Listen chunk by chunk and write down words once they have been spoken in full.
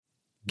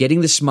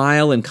Getting the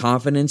smile and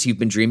confidence you've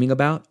been dreaming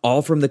about,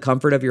 all from the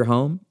comfort of your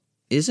home,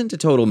 isn't a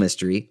total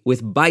mystery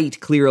with Byte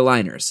clear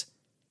aligners.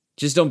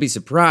 Just don't be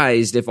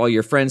surprised if all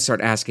your friends start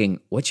asking,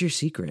 "What's your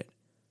secret?"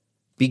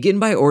 Begin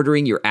by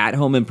ordering your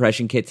at-home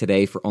impression kit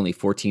today for only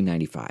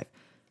 $14.95.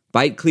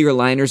 Byte clear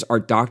aligners are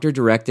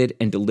doctor-directed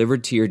and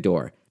delivered to your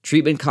door.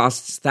 Treatment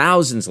costs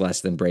thousands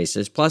less than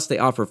braces, plus they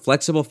offer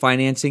flexible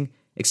financing,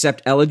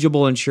 accept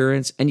eligible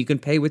insurance, and you can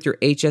pay with your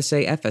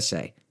HSA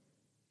FSA.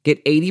 Get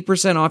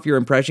 80% off your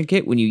impression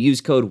kit when you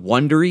use code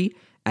WONDERY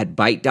at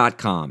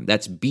Byte.com.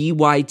 That's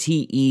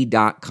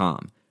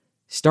BYTE.com.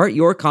 Start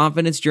your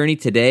confidence journey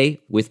today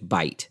with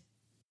Byte.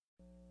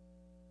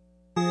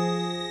 Man.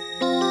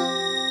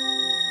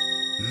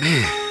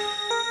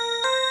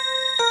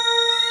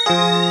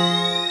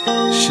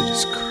 Shit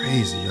is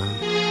crazy, yo.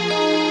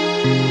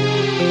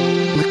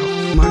 What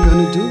am I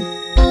gonna do?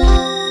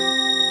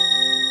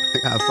 I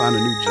gotta find a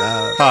new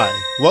job. Hi,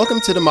 welcome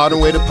to the Modern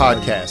Waiter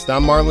Podcast.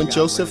 I'm Marlon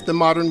Joseph, the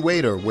Modern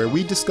Waiter, where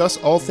we discuss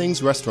all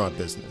things restaurant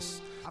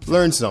business.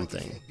 Learn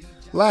something.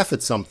 Laugh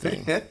at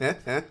something.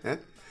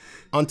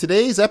 On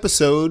today's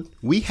episode,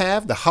 we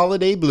have the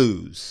holiday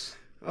blues.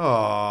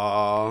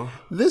 Aww.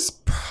 This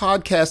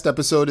podcast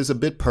episode is a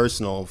bit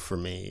personal for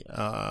me.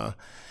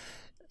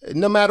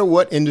 No matter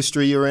what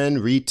industry you're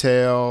in,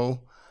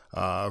 retail,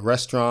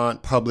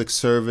 restaurant, public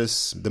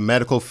service, the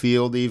medical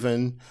field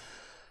even,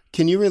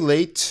 can you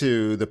relate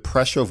to the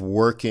pressure of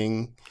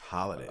working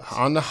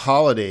on the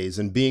holidays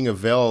and being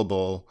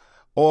available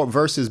or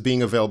versus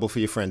being available for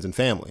your friends and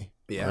family?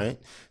 Yeah. Right?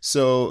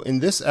 So in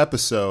this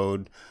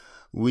episode,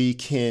 we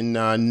can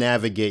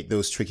navigate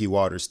those tricky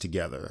waters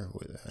together.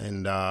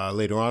 And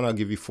later on, I'll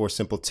give you 4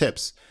 simple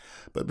tips.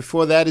 But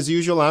before that, as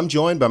usual, I'm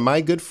joined by my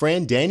good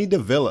friend, Danny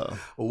DeVilla.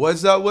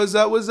 What's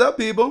up,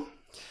 people?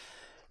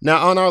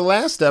 Now, on our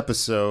last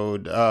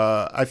episode,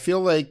 I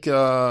feel like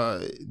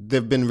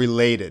they've been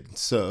related,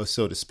 so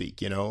to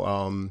speak. You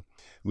know,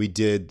 we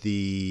did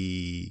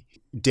the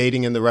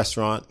dating in the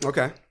restaurant.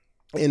 Okay.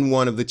 And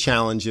one of the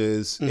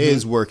challenges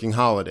is working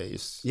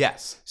holidays.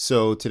 Yes.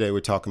 So today we're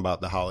talking about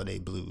the holiday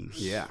blues.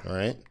 Yeah. All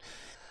right.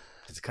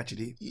 Does it cut you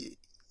deep?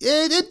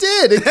 It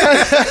did.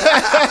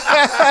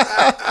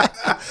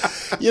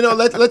 You know,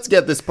 let's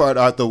get this part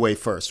out the way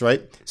first,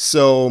 right?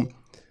 So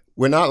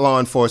we're not law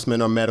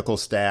enforcement or medical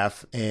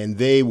staff, and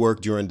they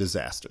work during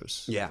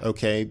disasters. Yeah.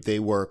 Okay. They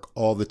work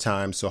all the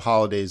time. So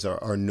holidays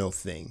are no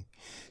thing.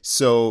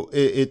 So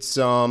it's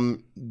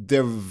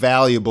they're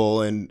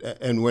valuable,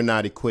 and we're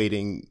not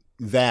equating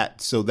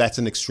that. So that's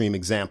an extreme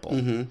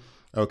example,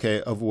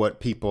 okay, of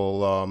what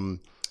people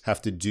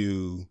have to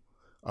do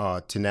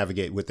to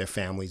navigate with their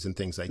families and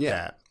things like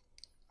that.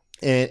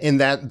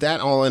 And that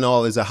all in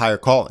all is a higher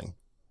calling.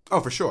 Oh,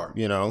 for sure.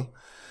 You know,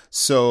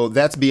 so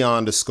that's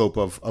beyond the scope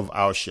of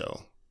our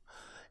show.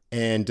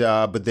 And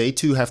but they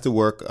too have to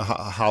work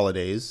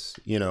holidays.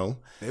 You know,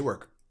 They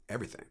work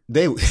everything.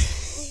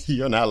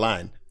 You're not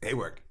lying. They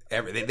work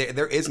everything.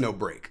 There is no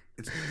break.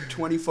 It's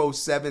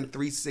 24/7,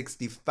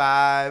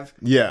 365.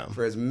 Yeah.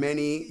 For as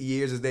many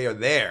years as they are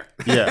there.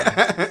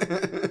 Yeah.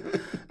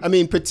 I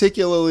mean,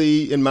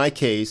 particularly in my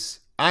case,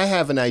 I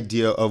have an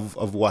idea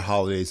of what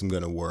holidays I'm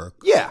going to work.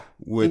 Yeah.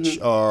 Which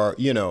are,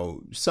 you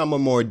know, some are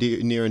more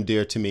near and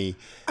dear to me.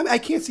 I mean, I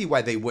can't see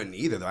why they wouldn't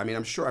either, though. I mean,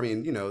 I'm sure,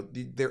 you know,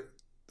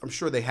 I'm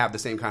sure they have the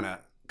same kind of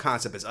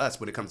concept as us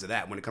when it comes to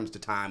that, when it comes to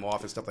time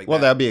off and stuff like that. Well,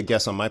 that'd be a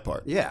guess on my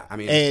part. Yeah. I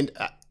mean. And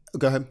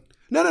go ahead.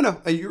 No.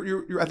 I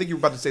think you were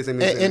about to say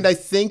something. And I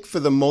think for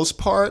the most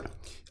part,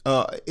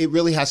 it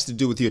really has to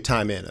do with your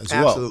time in as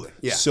well. Absolutely,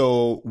 yeah.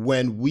 So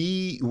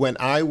when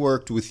I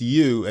worked with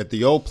you at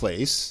the old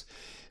place,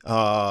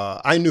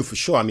 I knew for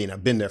sure. I mean,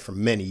 I've been there for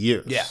many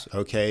years. Yeah.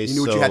 Okay. You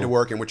knew what you had to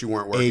work and what you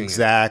weren't working.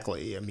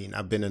 Exactly. I mean,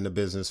 I've been in the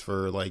business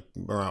for like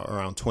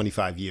around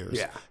 25 years.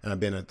 Yeah. And I've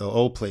been at the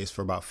old place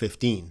for about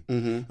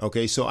 15.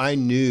 Okay. So I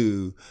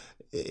knew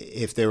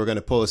if they were going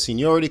to pull a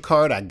seniority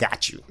card, I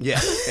got you. Yeah,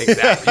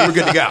 exactly. You were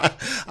good to go.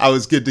 I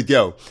was good to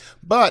go.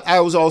 But I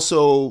was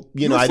also,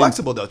 you know,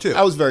 flexible though too.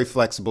 I was very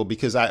flexible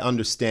because I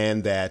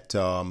understand that,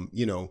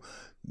 you know,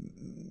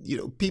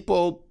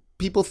 people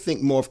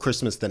think more of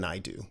Christmas than I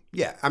do.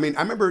 Yeah, I mean,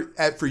 I remember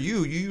for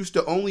you used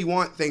to only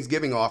want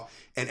Thanksgiving off,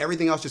 and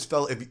everything else just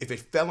fell. If it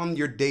fell on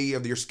your day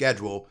of your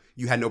schedule,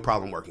 you had no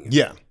problem working it.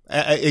 Yeah,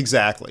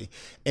 exactly.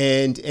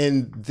 And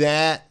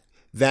that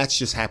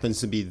just happens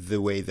to be the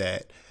way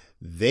that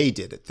they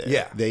did it there.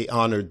 Yeah. They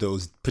honored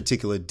those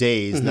particular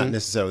days, not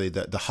necessarily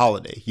the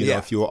holiday. You know,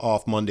 if you were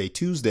off Monday,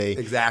 Tuesday,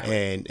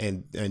 exactly,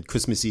 and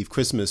Christmas Eve,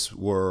 Christmas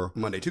were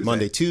Monday,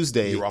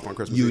 Tuesday, you were off on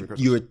Christmas Eve and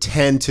Christmas. You would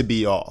tend to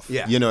be off.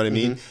 Yeah. You know what I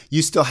mean?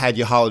 You still had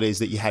your holidays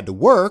that you had to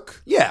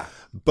work. Yeah.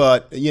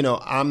 But, you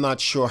know, I'm not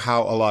sure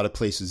how a lot of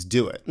places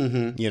do it,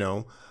 you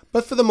know.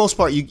 But for the most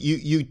part,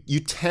 you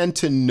tend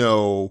to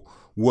know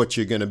what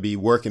you're going to be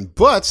working.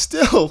 But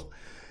still,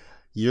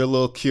 you're a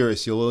little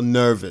curious. You're a little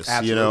nervous,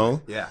 Absolutely. You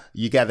know. Yeah.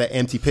 You got that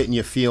empty pit in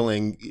your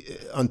feeling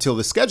until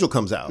the schedule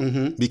comes out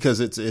because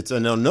it's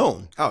an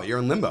unknown. Oh, you're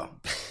in limbo.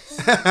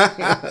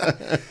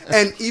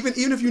 And even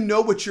if you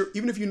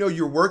know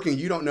you're working,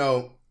 you don't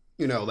know,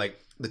 like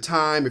the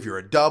time, if you're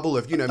a double,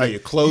 if you know, Are you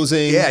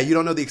closing? You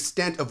don't know the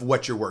extent of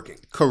what you're working.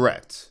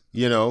 Correct.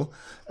 You don't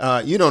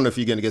know if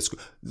you're going to get school.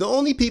 The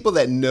only people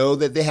that know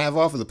that they have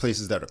off are the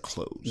places that are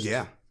closed.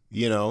 Yeah.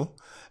 There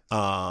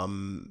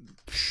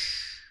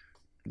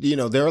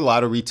are a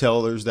lot of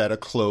retailers that are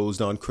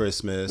closed on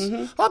Christmas. Mm-hmm.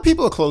 A lot of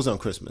people are closed on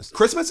Christmas.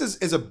 Christmas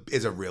is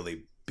a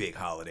really big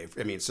holiday.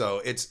 I mean,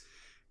 so it's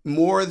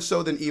more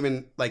so than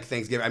even like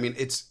Thanksgiving. I mean,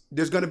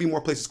 there's going to be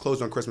more places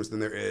closed on Christmas than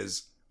there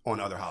is on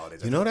other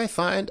holidays. You know what I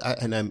find?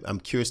 I'm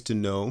curious to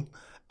know.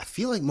 I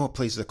feel like more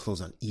places are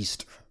closed on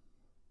Easter.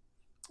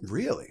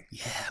 Really?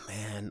 Yeah,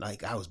 man.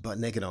 Like I was butt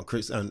naked on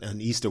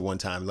Easter one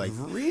time. Like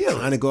really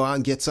trying to go out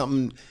and get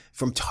something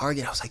from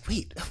Target. I was like,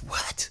 wait,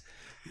 what?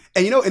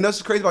 And and that's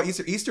what's crazy about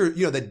Easter. Easter,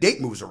 the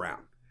date moves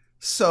around.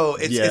 So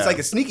it's like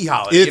a sneaky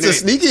holiday. It's a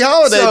sneaky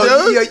holiday,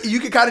 dude. You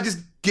can kind of just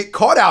get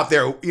caught out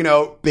there,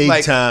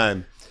 Big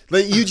time.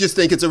 Like you just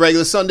think it's a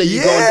regular Sunday,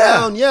 you're going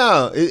down.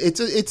 Yeah, it's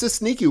a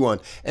sneaky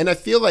one. And I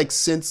feel like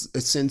since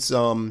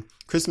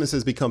Christmas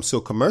has become so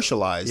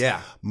commercialized,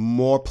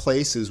 more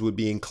places would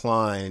be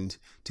inclined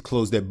to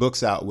close their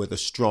books out with a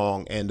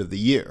strong end of the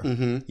year.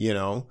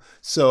 Mm-hmm.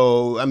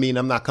 So I mean,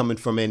 I'm not coming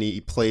from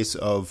any place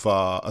of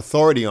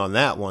authority on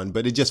that one,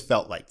 but it just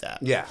felt like that.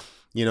 Yeah.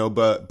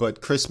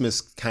 But Christmas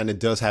kind of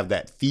does have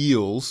that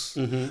feels.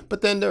 Mm-hmm.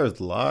 But then there's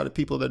a lot of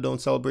people that don't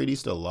celebrate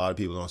Easter. A lot of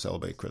people don't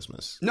celebrate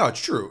Christmas. No,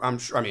 it's true. I'm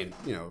sure. I mean,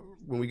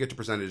 when we get to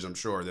percentages, I'm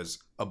sure there's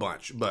a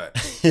bunch. But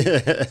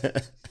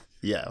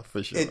yeah,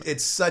 for sure.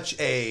 It's such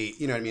a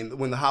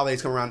when the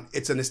holidays come around,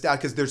 it's a nostalgia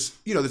because there's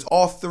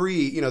all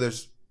three.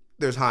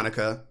 There's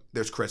Hanukkah,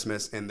 there's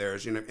Christmas, and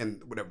there's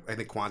and whatever. I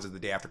think Kwanzaa is the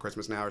day after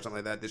Christmas now or something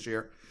like that this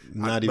year.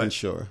 Not even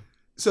sure.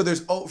 So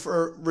there's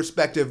for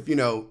respective,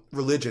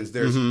 religions.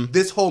 There's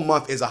this whole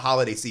month is a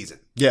holiday season.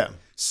 Yeah.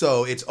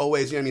 So it's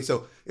always,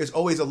 So there's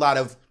always a lot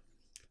of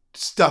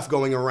stuff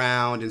going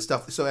around and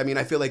stuff. So I mean,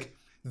 I feel like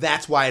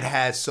that's why it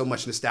has so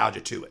much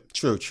nostalgia to it.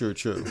 True.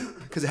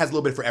 Because it has a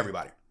little bit for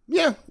everybody.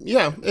 Yeah,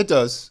 it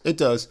does.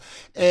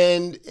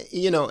 And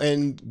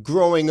and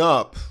growing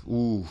up,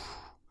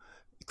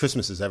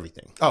 Christmas is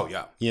everything. Oh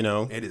yeah.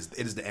 It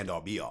is the end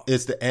all be all.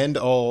 It's the end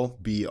all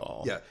be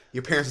all. Yeah.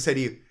 Your parents will say to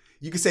you,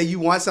 you can say you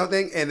want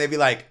something, and they'd be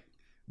like,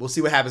 "We'll see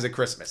what happens at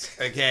Christmas."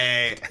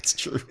 Okay, that's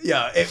true.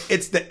 Yeah,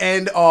 it's the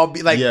end all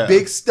be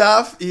big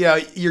stuff.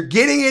 You're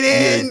getting it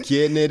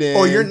in,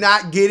 or you're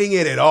not getting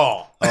it at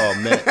all. Oh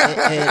man,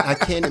 and I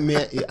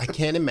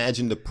can't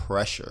imagine the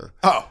pressure.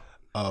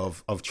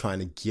 Of trying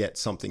to get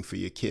something for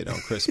your kid on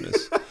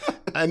Christmas.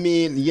 I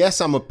mean, yes,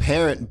 I'm a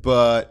parent,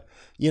 but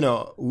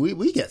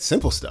we get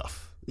simple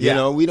stuff.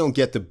 We don't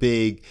get the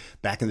big.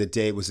 Back in the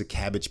day, it was the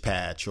Cabbage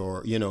Patch,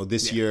 or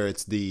this year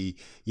it's the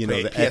the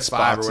PS5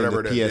 Xbox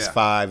and the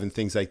PS5 and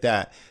things like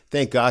that.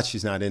 Thank God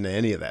she's not into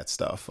any of that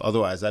stuff.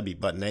 Otherwise, I'd be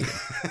butt naked.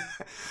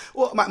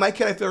 Well, my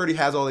kid, I feel, already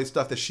has all these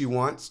stuff that she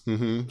wants.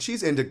 Mm-hmm.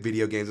 She's into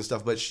video games and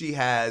stuff, but she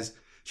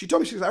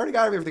told me, I already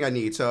got everything I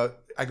need. So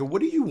I go,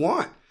 what do you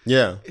want?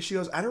 Yeah. She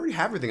goes, I already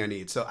have everything I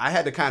need. So I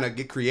had to kind of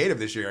get creative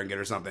this year and get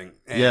her something.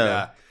 And,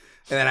 and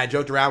then I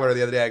joked around with her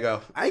the other day. I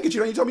go, I didn't get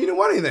you. You told me you didn't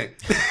want anything.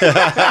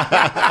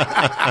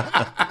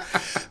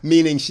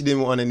 Meaning she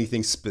didn't want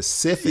anything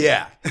specific.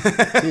 Yeah. She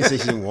didn't say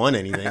she didn't want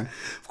anything.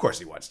 Of course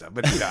he wants stuff.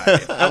 But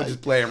I was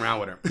just playing around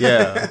with her.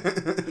 Yeah.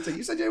 So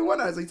you said you didn't want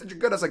it. I was like, you said you're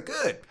good. I was like,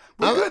 good.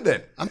 We're good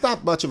then. I'm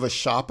not much of a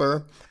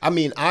shopper. I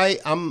mean,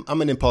 I'm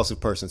an impulsive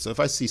person. So if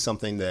I see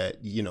something that,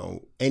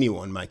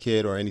 anyone, my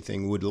kid or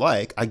anything would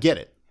like, I get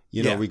it,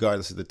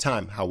 regardless of the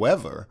time.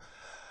 However,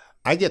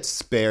 I get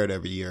spared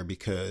every year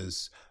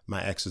because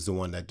my ex is the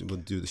one that will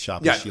do the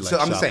shopping. Yeah, she so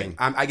likes I'm shopping. saying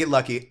I get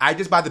lucky. I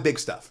just buy the big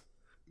stuff.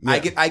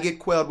 Yeah. I get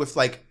quailed with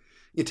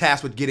you're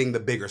tasked with getting the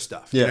bigger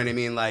stuff. You know what I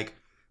mean? Like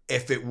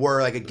if it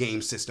were like a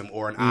game system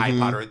or an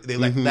iPod or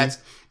that's,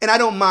 and I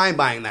don't mind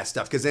buying that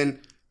stuff because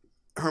then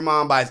her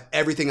mom buys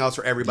everything else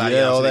for everybody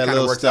else. All that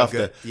little stuff.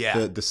 Good.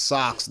 The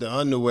socks, the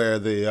underwear,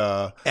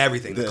 the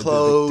everything, the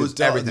clothes,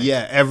 everything.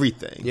 Yeah,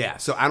 everything. Yeah,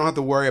 so I don't have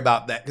to worry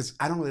about that because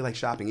I don't really like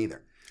shopping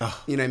either.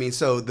 Oh. You know what I mean?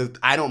 So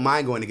I don't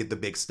mind going to get the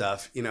big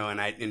stuff,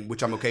 and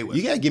which I'm okay with.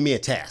 You gotta give me a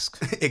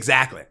task.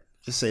 Exactly.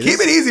 Just say, keep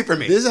it easy for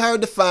me. This is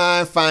hard to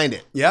find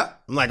it. Yeah.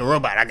 I'm like a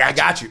robot. I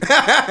got you.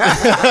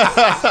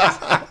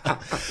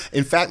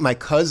 In fact, my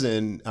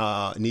cousin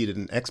needed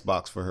an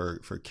Xbox for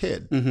her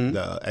kid. Mm-hmm.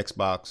 The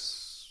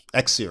Xbox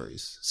X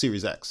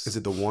Series X. Is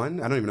it the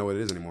one? I don't even know what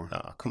it is anymore.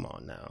 Oh, come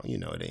on now.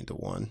 It ain't the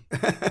one.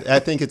 I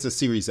think it's a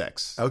Series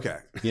X. Okay.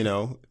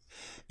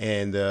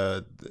 And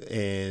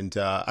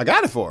I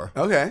got it for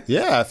her. Okay.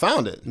 Yeah, I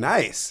found it.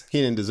 Nice.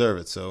 He didn't deserve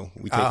it, so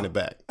we taking it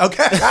back.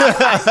 Okay.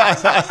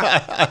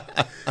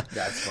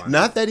 That's fun.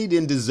 Not that he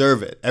didn't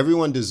deserve it.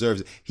 Everyone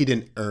deserves it. He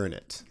didn't earn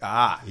it.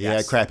 He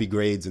had crappy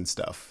grades and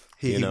stuff.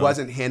 He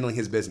wasn't handling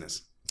his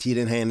business. He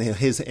didn't handle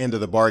his end of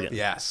the bargain.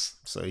 Yes.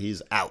 So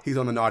he's out. He's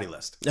on the naughty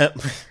list.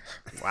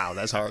 Wow,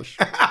 that's harsh.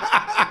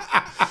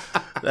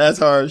 That's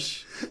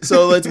harsh.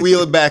 So let's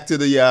wheel it back to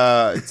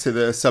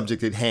the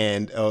subject at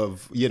hand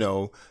of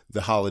the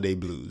holiday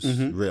blues.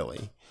 Mm-hmm.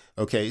 Really,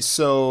 okay.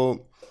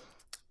 So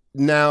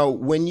Now,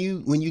 when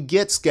you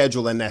get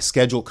scheduled and that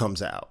schedule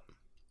comes out,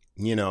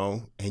 you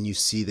know, and you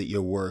see that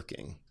you're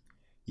working,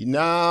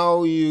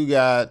 now you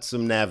got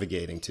some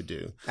navigating to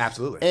do.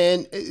 Absolutely.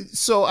 And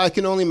so I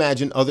can only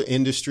imagine other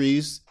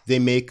industries, they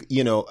make,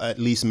 you know, at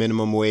least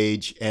minimum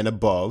wage and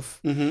above,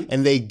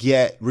 and they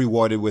get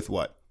rewarded with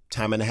what?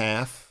 Time and a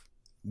half?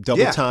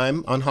 Double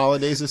time on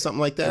holidays or something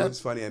like that? It's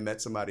funny. I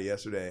met somebody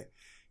yesterday,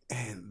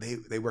 and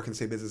they work in the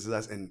same business as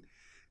us, and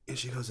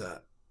she goes,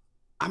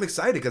 I'm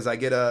excited because I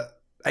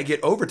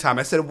get overtime.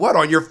 I said, what,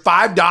 on your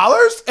 $5?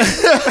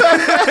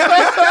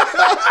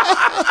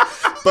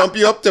 Bump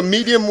you up to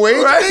medium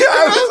wage? Right?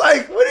 I was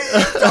like, what are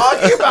you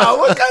talking about?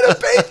 What kind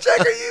of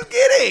paycheck are you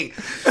getting?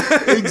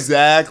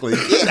 Exactly.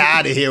 Get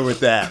out of here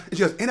with that. She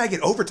goes, and I get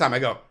overtime. I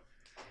go,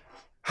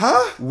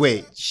 huh?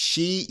 Wait,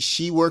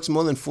 she works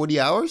more than 40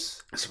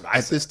 hours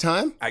at this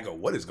time? I go,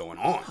 what is going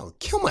on? I'll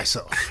kill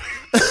myself.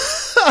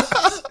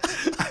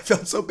 I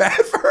felt so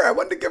bad for her. I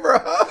wanted to give her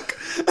a hug.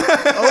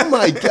 Oh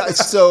my God.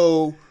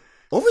 So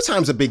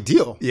overtime's a big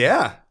deal.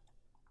 Yeah.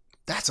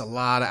 That's a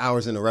lot of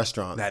hours in a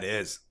restaurant. That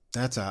is.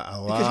 That's a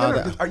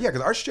lot.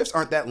 Because our shifts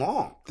aren't that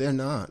long. They're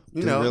not.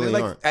 You know, really they're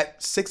like aren't.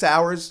 at 6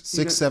 hours.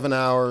 7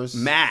 hours.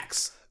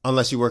 Max.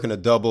 Unless you're working a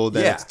double,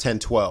 then it's 10,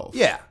 12.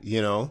 Yeah.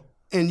 You know?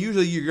 And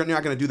usually you're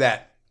not going to do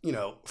that, you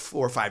know,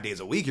 4 or 5 days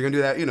a week. You're going to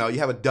do that, you know, you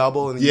have a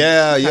double. And you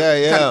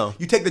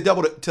take the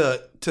double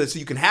to so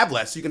you can have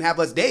less. So you can have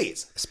less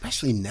days.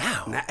 Especially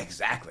now.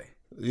 Exactly.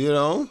 You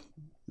know?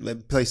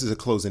 Places are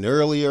closing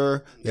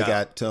earlier. They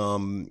got,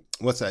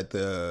 what's that,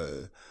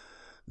 the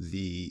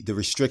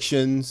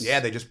restrictions. Yeah,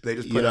 they just put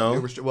up new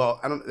restrictions. Well,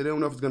 they don't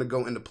know if it's going to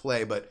go into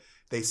play, but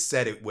they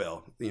said it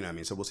will. You know what I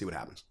mean? So we'll see what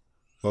happens.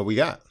 What we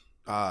got?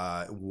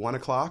 1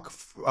 o'clock.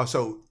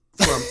 So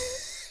from...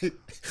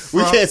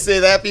 we can't say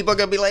that. People are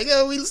going to be like,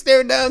 oh, we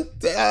stared down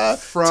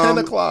from 10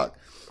 o'clock.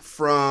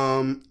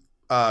 From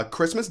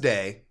Christmas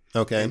Day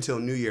until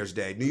New Year's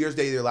Day. New Year's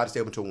Day, they're allowed to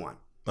stay up until 1.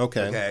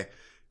 Okay.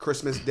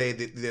 Christmas Day,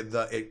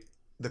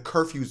 the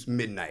curfew's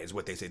midnight is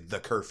what they say, the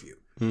curfew.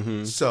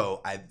 Mm-hmm.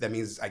 So that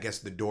means, I guess,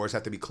 the doors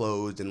have to be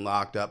closed and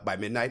locked up by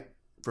midnight.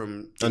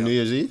 On New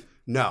Year's Eve?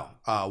 No,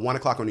 1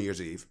 o'clock on New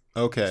Year's Eve.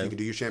 Okay. So you can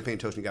do your champagne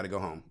toast and you got to go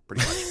home,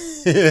 pretty much.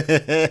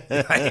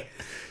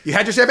 You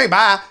had your champagne,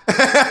 bye.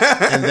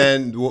 And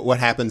then what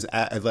happens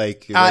at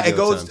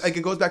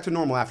it goes back to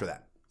normal after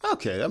that.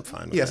 Okay, I'm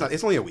fine with that.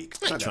 It's only a week.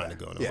 I ain't trying to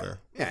go nowhere.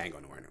 Yeah, I ain't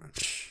going nowhere.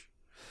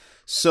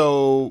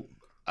 So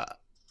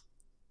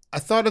I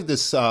thought of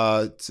this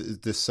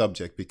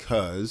subject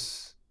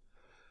because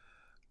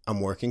I'm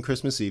working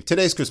Christmas Eve.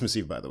 Today's Christmas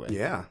Eve, by the way.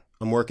 Yeah.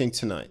 I'm working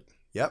tonight.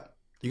 Yep.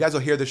 You guys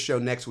will hear this show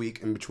next week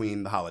in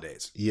between the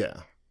holidays. Yeah.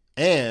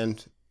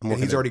 And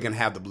he's already going to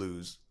have the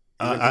blues.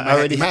 I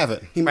already have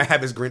it. He might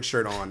have his Grinch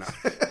shirt on.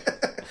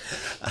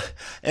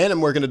 And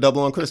I'm working a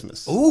double on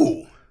Christmas.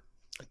 Ooh.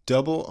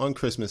 Double on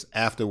Christmas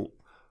after.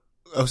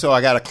 Oh, so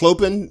I got a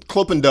clopin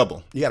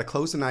double. You got to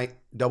close tonight,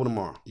 double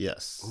tomorrow.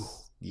 Yes. Ooh.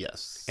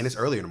 Yes. And it's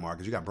earlier tomorrow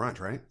because you got brunch,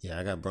 right? Yeah,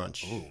 I got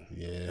brunch. Ooh.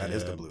 Yeah, that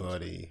is the blues,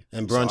 buddy.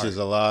 And brunch is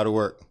a lot of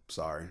work.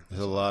 Sorry. It's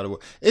a lot of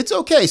work. It's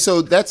okay.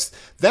 So that's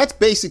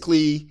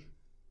basically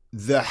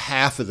the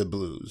half of the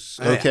blues.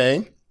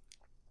 Okay.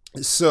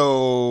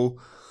 So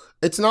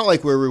it's not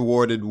like we're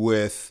rewarded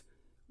with,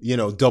 you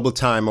know, double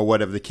time or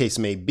whatever the case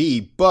may be,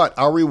 but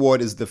our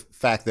reward is the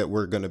fact that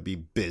we're going to be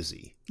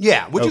busy.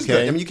 Yeah, which is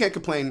good. I mean, you can't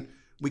complain.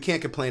 We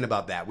can't complain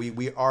about that.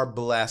 We are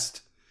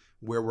blessed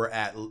where we're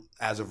at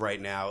as of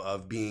right now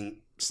of being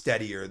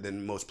steadier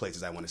than most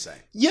places, I want to say.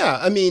 Yeah,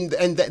 I mean,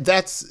 and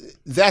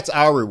that's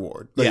our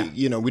reward. Like,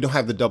 you know, we don't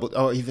have the double.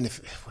 Oh, even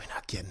if we're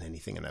not getting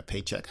anything in that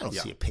paycheck, I don't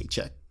see a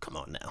paycheck. Come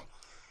on now.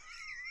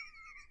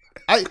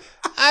 I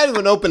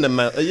haven't opened them,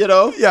 you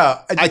know.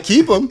 Yeah, I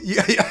keep them.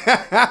 Yeah,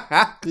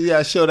 you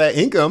gotta show that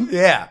income.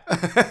 Yeah,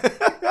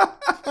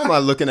 I'm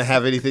not looking to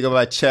have anything on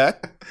my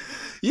check.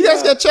 You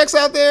guys got checks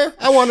out there?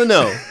 I want to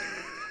know.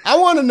 I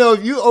want to know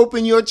if you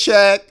open your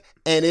check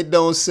and it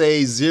don't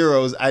say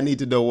zeros. I need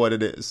to know what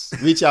it is.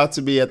 Reach out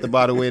to me at the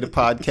Modern Waiter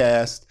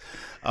Podcast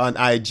on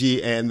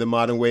IG and the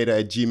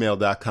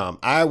modernwaiter@gmail.com.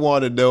 I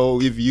want to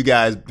know if you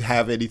guys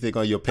have anything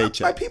on your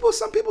paycheck.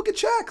 Some people get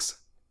checks.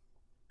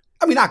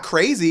 I mean, not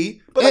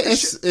crazy, but like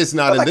it's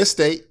not in this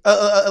state.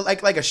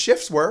 Like a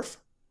shift's worth.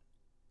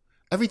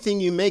 Everything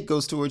you make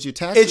goes towards your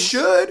taxes. It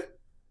should.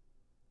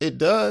 It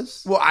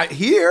does. Well, I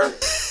hear.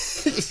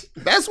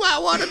 That's why I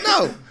want to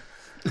know.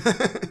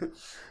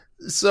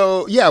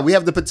 So, yeah, we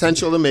have the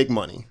potential to make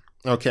money.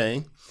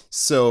 Okay.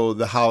 So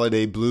the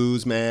holiday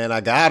blues, man,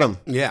 I got them.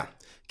 Yeah.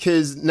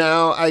 Because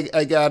now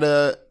I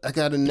gotta.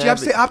 You have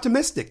to stay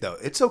optimistic, though.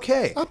 It's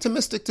okay.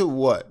 Optimistic to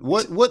what?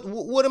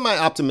 What am I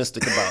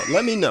optimistic about?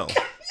 Let me know.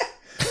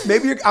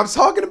 Maybe I'm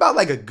talking about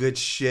like a good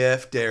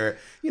shift, or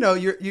you know,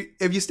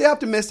 if you stay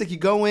optimistic, you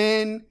go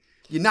in,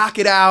 you knock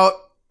it out.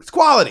 It's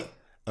quality.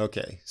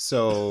 Okay,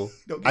 so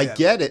I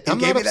get it. I'm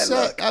not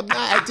upset.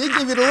 I did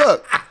give you the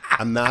look.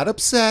 I'm not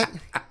upset.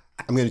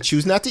 I'm going to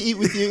choose not to eat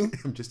with you.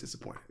 I'm just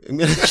disappointed. I'm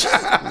going to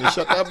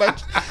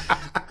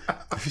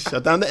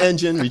shut down the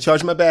engine,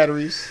 recharge my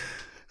batteries.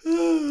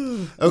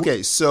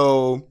 Okay,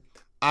 so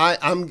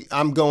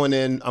I'm going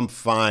in. I'm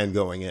fine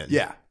going in.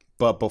 Yeah.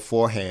 But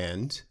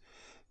beforehand,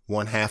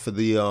 one half of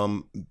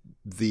the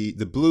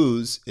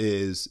blues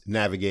is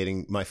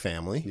navigating my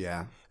family.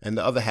 Yeah. And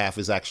the other half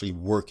is actually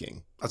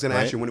working. I was going to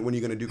ask you, when are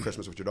you going to do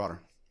Christmas with your daughter?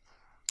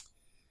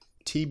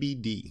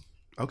 TBD.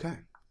 Okay.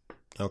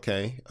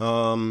 Okay.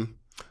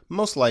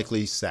 Most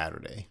likely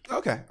Saturday.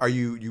 Okay. Are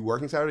you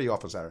working Saturday or are you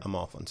off on Saturday? I'm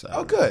off on Saturday.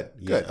 Oh, good.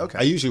 Yeah. Good. Okay.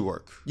 I usually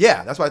work.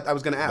 Yeah, that's what I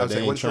was going to ask. But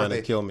they ain't trying to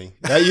they... kill me.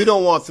 Now, you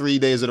don't want 3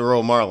 days in a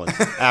row Marlon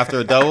after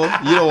a double.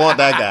 You don't want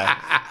that guy.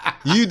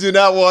 You do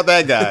not want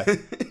that guy.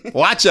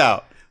 Watch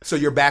out. So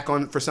you're back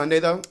on for Sunday,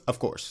 though? Of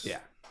course. Yeah.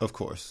 Of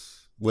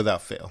course.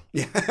 Without fail.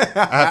 Yeah.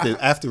 I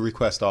have to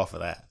request off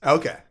of that.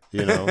 Okay.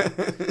 You know?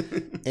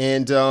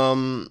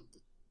 And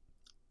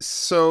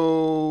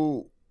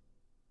so,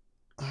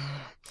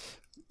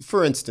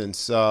 for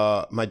instance,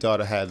 my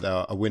daughter had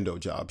a window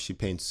job. She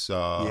paints,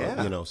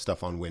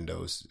 stuff on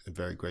windows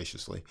very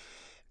graciously.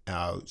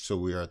 So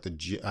we were at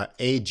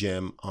a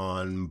gym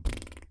on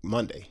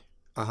Monday.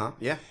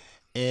 Yeah.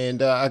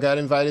 And I got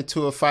invited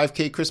to a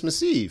 5K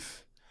Christmas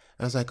Eve.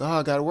 I was like,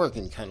 I got to work.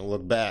 And kind of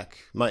look back.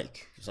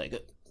 Mike, he's like, you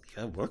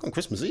got to work on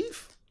Christmas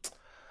Eve? I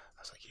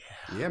was like,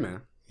 yeah. Yeah,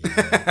 man.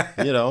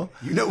 You know?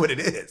 You know what it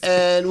is.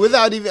 And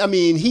without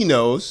even, he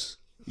knows,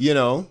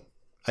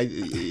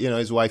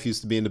 his wife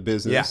used to be in the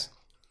business. Yeah.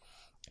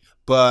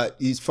 But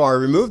he's far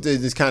removed.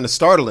 It's kind of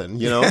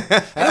startling, And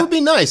it would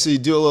be nice. So you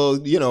do a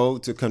little,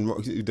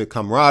 the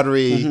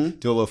camaraderie,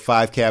 do a little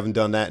 5K. I haven't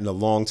done that in a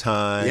long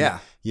time. Yeah.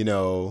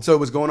 So it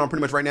was going on pretty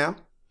much right now?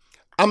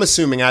 I'm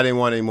assuming I didn't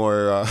want any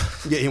more.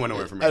 Yeah, he wanted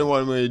more information. I didn't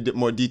want any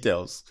more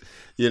details.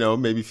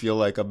 Maybe feel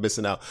like I'm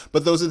missing out.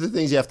 But those are the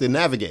things you have to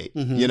navigate.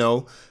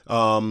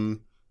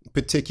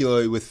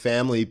 Particularly with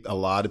family, a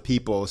lot of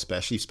people,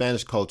 especially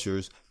Spanish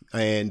cultures,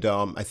 and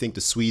I think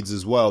the Swedes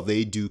as well.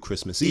 They do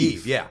Christmas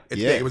Eve. Yeah, it's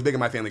big. It was big in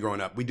my family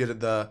growing up. We did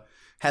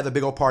had the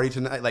big old party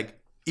tonight. Like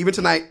even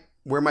tonight,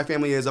 where my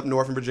family is up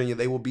north in Virginia,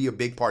 they will be a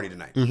big party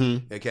tonight.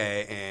 Mm-hmm.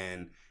 Okay,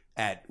 and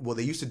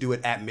they used to do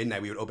it at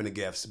midnight. We would open the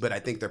gifts, but I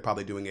think they're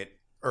probably doing it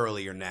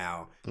earlier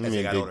now.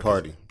 Big older.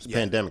 Party. It's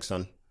pandemic,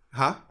 son.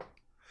 Huh?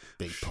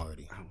 Big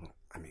party.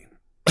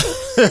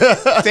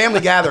 Family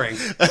gathering.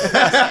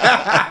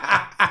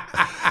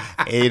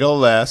 8 or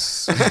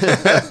less. It's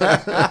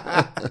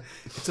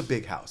a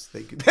big house.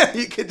 You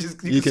can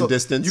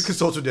distance. You can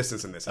social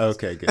distance in this house.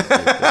 Okay, good.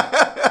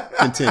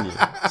 Continue.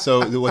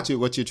 So, what's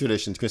your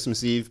tradition?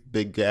 Christmas Eve,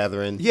 big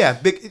gathering. Yeah,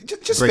 big.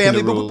 Just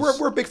family, but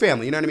we're a big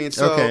family. You know what I mean?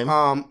 So, okay.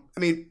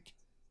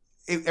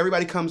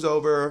 Everybody comes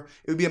over.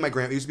 It used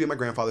to be at my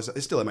grandfather's.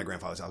 It's still at my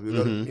grandfather's house. We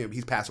go to,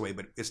 he's passed away,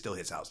 but it's still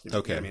his house. Okay. You know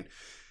what I mean?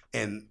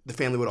 And the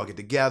family would all get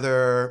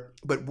together.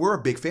 But we're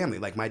a big family.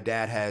 Like my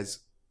dad has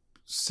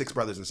 6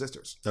 brothers and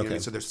sisters. You know what I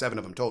mean? So there's 7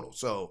 of them total.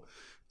 So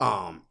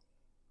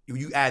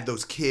you add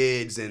those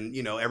kids and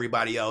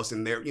everybody else,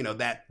 and they're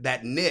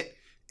that knit.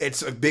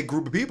 It's a big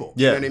group of people.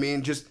 Yeah. You know what I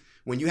mean? Just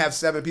when you have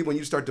 7 people and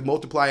you start to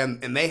multiply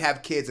and they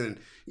have kids, and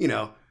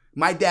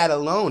my dad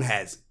alone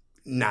has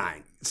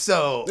 9.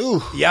 So,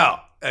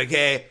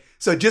 okay.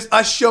 So just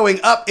us showing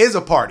up is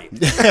a party.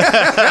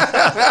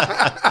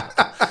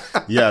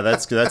 Yeah,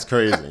 that's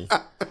crazy.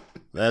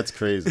 That's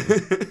crazy.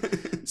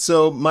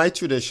 So my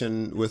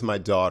tradition with my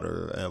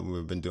daughter, and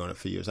we've been doing it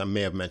for years, I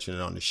may have mentioned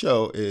it on the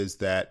show, is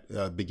that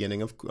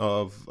beginning of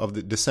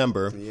the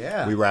December,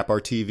 we wrap our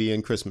TV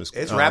in Christmas.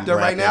 It's wrapped up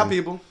right now,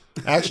 people.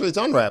 Actually, it's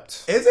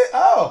unwrapped. Is it?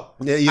 Oh.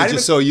 Yeah, you're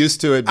just so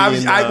used to it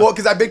being...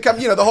 because I've been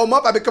coming, the whole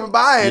month I've been coming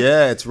by.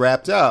 Yeah, it's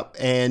wrapped up.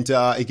 And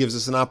it gives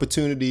us an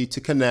opportunity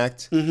to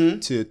connect,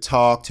 to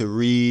talk, to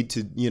read,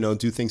 to,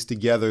 do things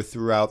together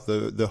throughout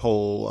the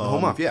whole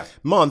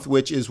month,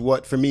 which is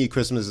what, for me,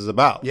 Christmas is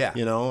about. Yeah.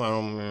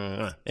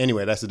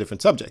 Anyway, that's a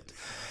different subject.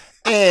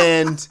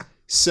 And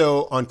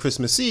so on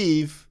Christmas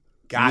Eve...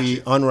 Gotcha.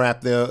 We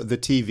unwrap the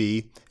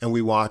TV and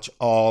we watch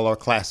all our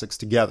classics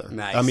together.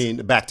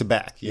 Nice. Back to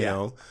back, you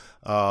know.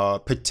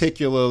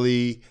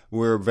 Particularly,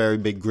 we're very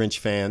big Grinch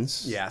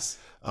fans. Yes.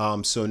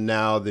 So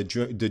now the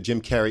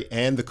Jim Carrey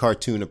and the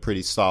cartoon are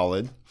pretty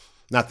solid.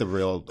 Not the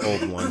real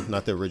old one,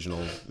 not the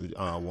original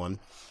one.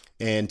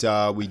 And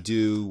we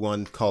do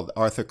one called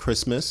Arthur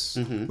Christmas,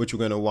 which we're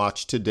going to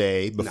watch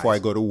today before I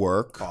go to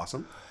work.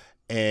 Awesome.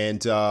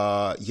 And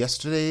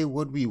yesterday,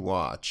 what did we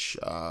watch?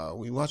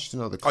 We watched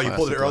another classic. Oh, you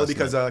pulled it early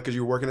because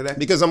you were working today?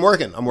 Because I'm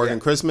working. I'm working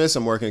Christmas.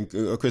 I'm working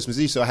Christmas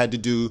Eve. So I had to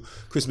do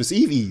Christmas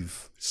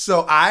Eve.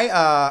 So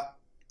I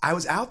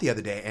was out the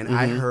other day and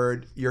I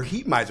heard your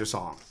Heat Miser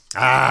song.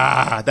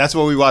 That's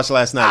what we watched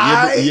last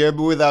night. Year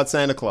Without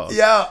Santa Claus.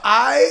 Yo,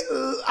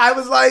 I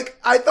was like,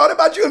 I thought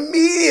about you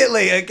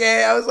immediately,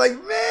 okay? I was like,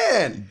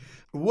 man,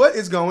 what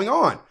is going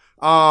on?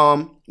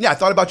 I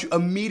thought about you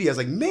immediately. I was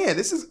like, man,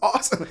 this is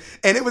awesome.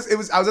 And it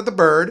was, I was at the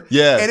Bird.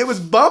 Yeah. And it was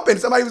bumping.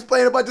 Somebody was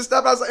playing a bunch of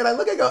stuff. And I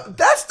look and go,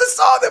 that's the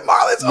song that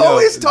Marlon's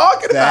always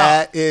talking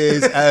about. That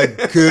is a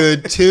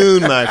good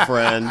tune, my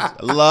friend.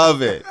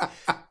 Love it.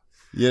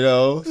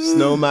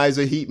 Snow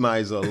Miser, Heat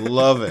Miser.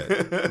 Love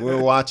it.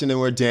 We're watching and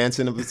we're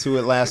dancing to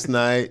it last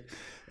night.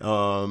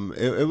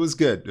 It was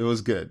good. It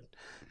was good.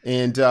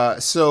 And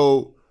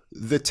so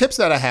the tips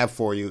that I have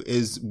for you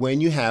is when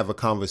you have a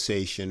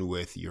conversation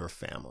with your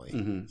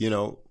family, you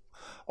know,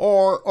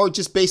 or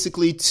just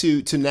basically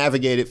to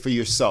navigate it for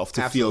yourself,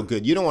 to feel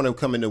good. You don't want to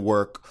come into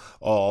work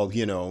all,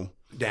 you know,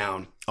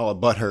 down, all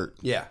butthurt.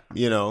 Yeah.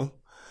 You know,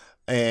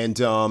 and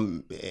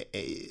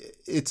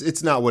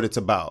it's not what it's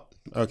about.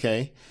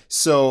 Okay.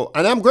 So,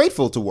 and I'm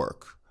grateful to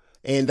work.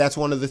 And that's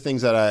one of the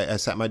things that I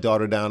sat my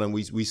daughter down and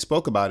we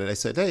spoke about it. I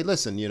said, hey,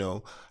 listen, you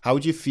know, how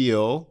would you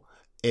feel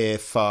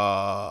if,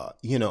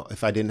 you know,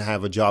 if I didn't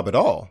have a job at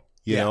all,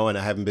 you know, and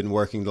I haven't been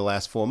working the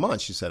last 4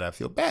 months? She said, I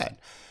feel bad.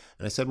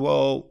 And I said,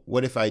 well,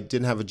 what if I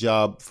didn't have a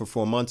job for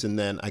 4 months and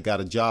then I got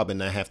a job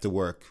and I have to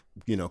work,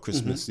 you know,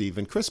 Christmas Eve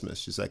and Christmas?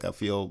 She's like, I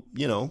feel,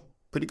 you know,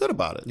 pretty good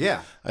about it.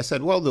 Yeah. I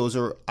said, well, those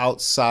are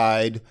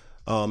outside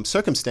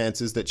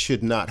circumstances that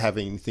should not have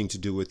anything to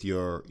do with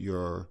your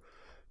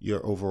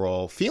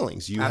overall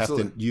feelings. You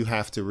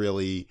have to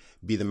really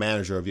be the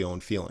manager of your own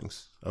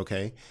feelings.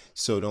 Okay.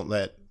 So don't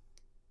let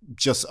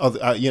just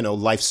other, you know,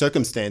 life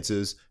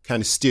circumstances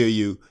kind of steer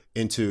you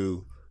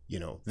into, you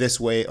know, this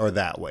way or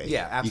that way.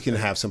 Yeah, absolutely. You can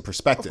have some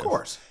perspective. Of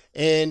course.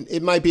 And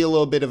it might be a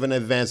little bit of an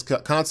advanced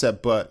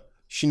concept, but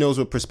she knows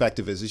what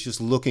perspective is. It's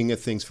just looking at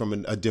things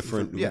from a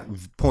different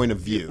point of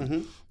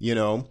view, you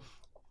know?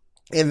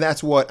 And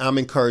that's what I'm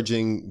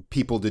encouraging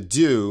people to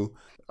do.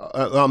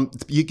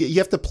 You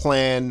have to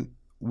plan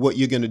what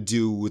you're going to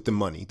do with the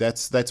money.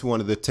 That's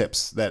one of the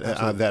tips that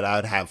that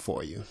I'd have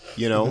for you,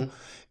 you know,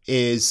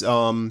 is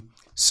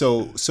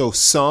so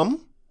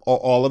some or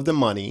all of the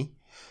money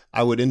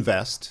I would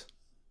invest,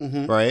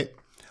 right?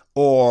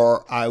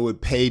 Or I would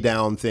pay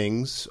down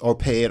things or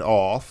pay it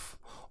off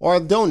or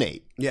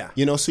donate. Yeah.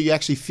 You know, so you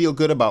actually feel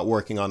good about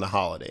working on the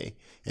holiday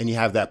and you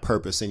have that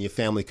purpose and your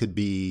family could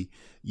be,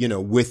 you know,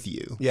 with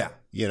you. Yeah.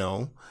 You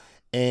know,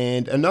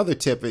 and another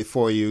tip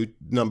for you,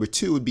 number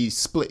 2, would be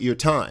split your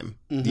time.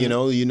 You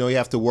know, you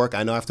have to work.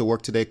 I know I have to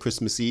work today,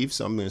 Christmas Eve,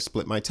 so I'm going to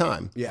split my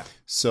time. Yeah.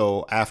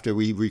 So after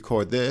we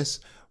record this,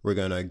 we're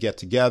going to get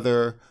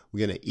together,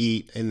 we're going to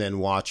eat, and then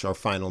watch our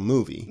final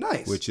movie.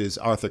 Nice. Which is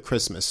Arthur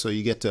Christmas. So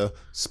you get to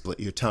split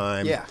your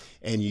time. Yeah.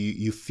 And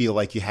you feel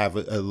like you have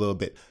a little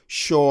bit.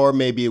 Sure,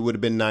 maybe it would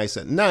have been nice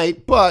at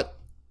night, but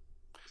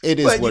it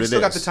is what it is. But you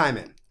still got the time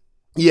in.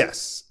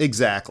 Yes,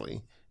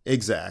 exactly.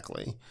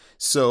 Exactly.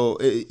 So,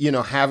 you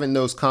know, having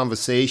those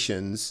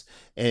conversations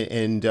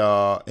and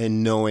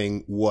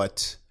knowing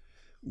what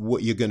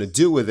you're going to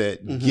do with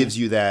it gives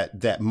you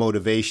that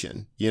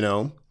motivation, you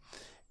know?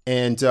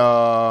 And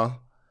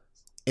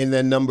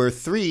then number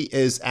 3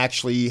 is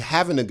actually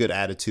having a good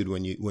attitude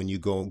when you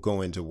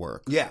go into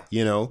work. Yeah.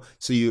 You know,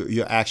 so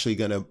you're actually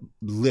going to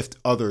lift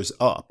others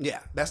up.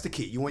 Yeah, that's the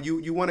key. You want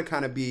to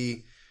kind of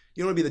be,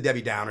 you don't want to be the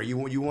Debbie Downer. You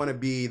want to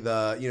be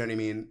the, you know what I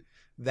mean,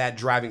 that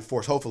driving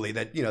force, hopefully,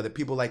 that, you know, that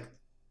people like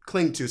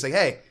cling to. Say, like,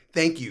 hey,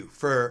 thank you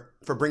for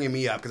bringing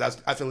me up because I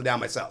was feeling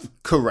down myself.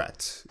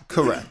 Correct.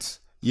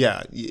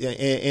 Yeah,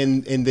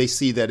 and they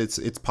see that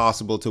it's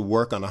possible to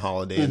work on a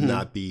holiday and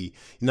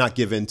not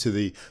give in to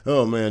the,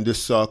 oh man,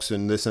 this sucks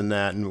and this and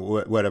that and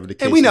whatever the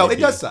case. And we know it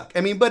does suck.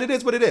 I mean, but it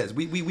is what it is.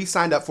 We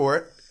signed up for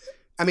it.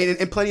 I mean,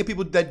 and plenty of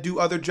people that do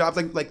other jobs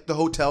like the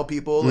hotel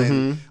people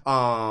and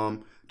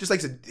just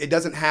like I said, it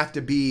doesn't have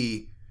to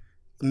be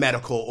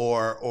medical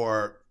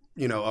or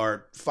you know,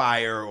 or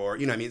fire or,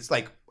 you know, I mean, it's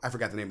like, I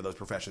forgot the name of those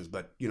professions,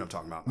 but you know what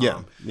I'm talking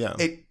about. Yeah.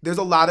 There's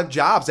a lot of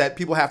jobs that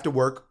people have to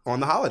work on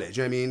the holidays.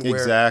 You know what I mean?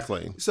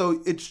 Exactly.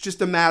 So it's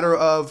just a matter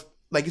of,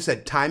 like you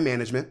said, time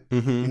management,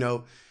 you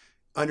know,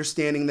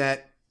 understanding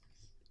that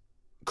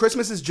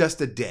Christmas is just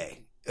a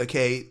day,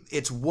 okay?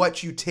 It's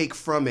what you take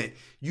from it.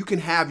 You can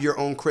have your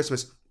own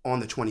Christmas on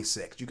the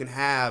 26th. You can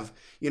have,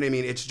 you know what I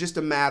mean? It's just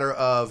a matter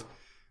of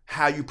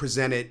how you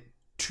present it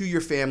to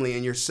your family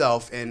and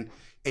yourself, and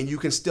you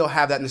can still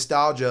have that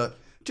nostalgia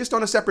just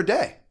on a separate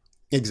day.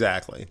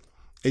 Exactly.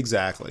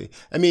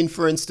 I mean,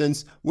 for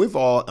instance, we've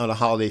all on a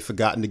holiday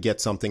forgotten to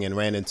get something and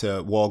ran into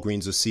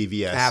Walgreens or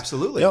CVS.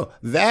 Absolutely.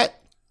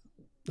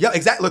 Yeah,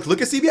 exactly.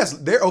 Look at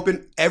CVS. They're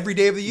open every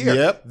day of the year.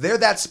 Yep. They're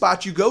that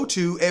spot you go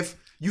to if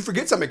you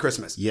forget something at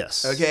Christmas.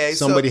 Yes. Okay.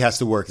 Somebody has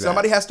to work that.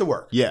 Somebody has to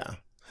work. Yeah.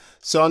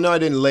 So I know I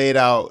didn't lay it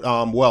out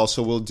well,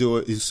 so we'll do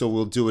it. So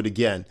we'll do it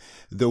again.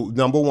 The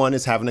number 1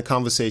 is having a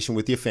conversation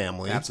with your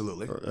family.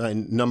 Absolutely.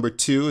 And number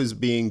 2 is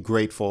being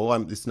grateful.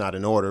 It's not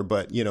in order,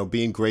 but you know,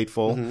 being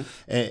grateful.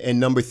 And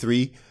number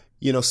 3,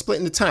 you know,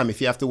 splitting the time. If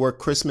you have to work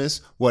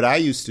Christmas, what I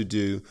used to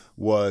do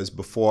was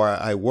before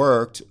I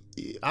worked,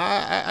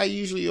 I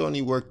usually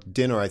only work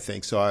dinner, I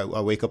think. So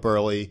I wake up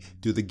early,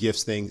 do the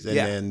gifts things, and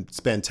then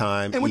spend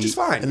time, and which is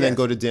fine, and then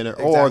go to dinner,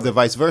 or the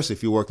vice versa.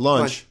 If you work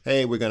lunch,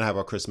 hey, we're gonna have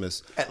our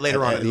Christmas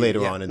later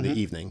on in the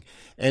evening.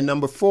 And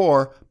number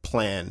 4,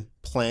 plan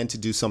to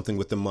do something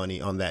with the money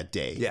on that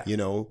day. Yeah. You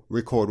know,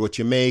 record what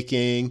you're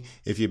making,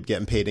 if you're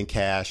getting paid in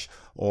cash,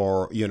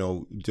 or, you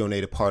know,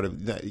 donate a part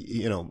of that,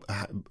 you know,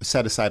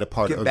 set aside a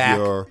part of back.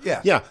 your,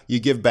 you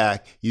give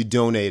back, you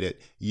donate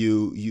it,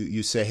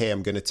 you say, hey,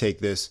 I'm going to take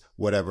this,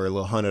 whatever, a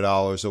little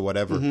 $100 or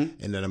whatever, and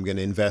then I'm going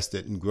to invest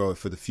it and grow it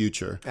for the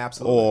future.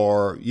 Absolutely.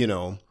 Or, you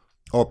know,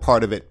 or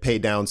part of it pay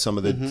down some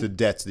of the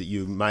debts that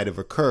you might have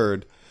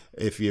incurred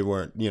if you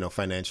weren't,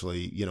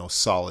 financially,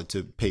 solid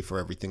to pay for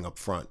everything up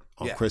front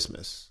on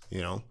Christmas,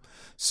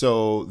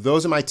 So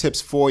those are my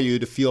tips for you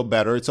to feel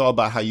better. It's all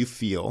about how you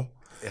feel.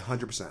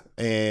 100%.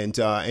 And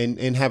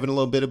having a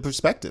little bit of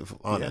perspective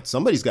on it.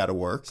 Somebody's got to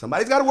work.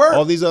 Somebody's got to work.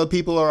 All these other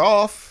people are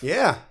off.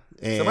 Yeah.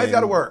 Somebody's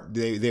got to work.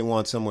 They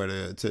want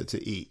somewhere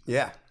to eat.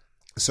 Yeah.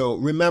 So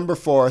remember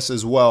for us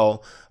as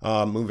well,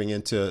 moving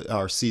into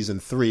our season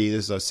 3.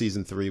 This is our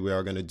season 3. We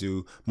are going to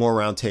do more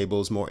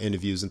roundtables, more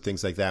interviews, and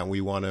things like that. And we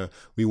want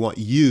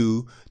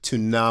you to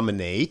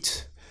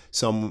nominate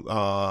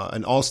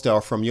an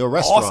all-star from your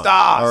restaurant.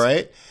 All-stars. All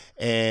right.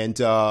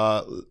 And,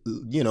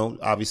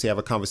 obviously have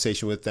a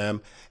conversation with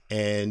them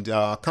and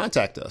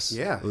contact us.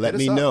 Yeah. Let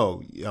me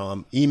know.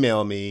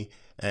 Email me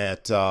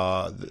at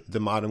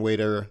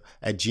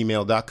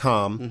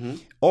themodernwaiter@gmail.com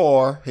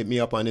or hit me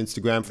up on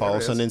Instagram. Follow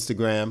us on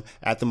Instagram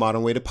at The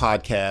Modern Waiter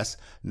Podcast.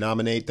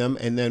 Nominate them,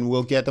 and then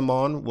we'll get them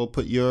on. We'll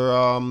put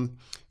your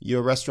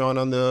restaurant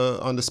on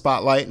the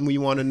spotlight, and we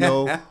want to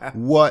know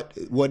what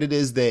it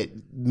is that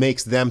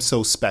makes them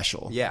so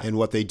special, and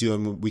what they do,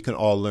 and we can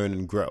all learn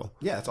and grow.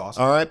 Yeah, that's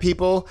awesome. All right,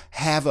 people,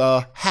 have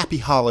a happy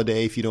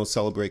holiday if you don't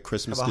celebrate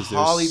Christmas, because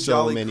there's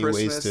so many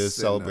ways to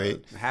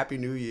celebrate. Happy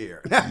New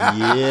Year.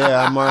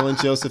 Yeah, I'm Marlon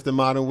Joseph, the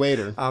Modern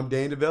Waiter. I'm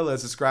Dane DeVilla.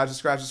 Subscribe.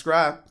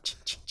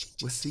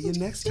 We'll see you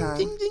next time.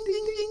 Good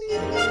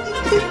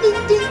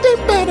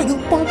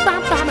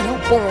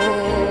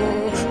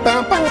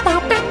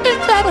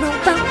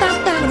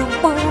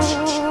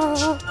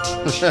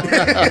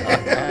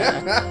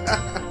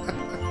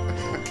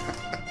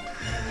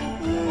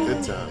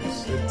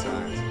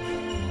times.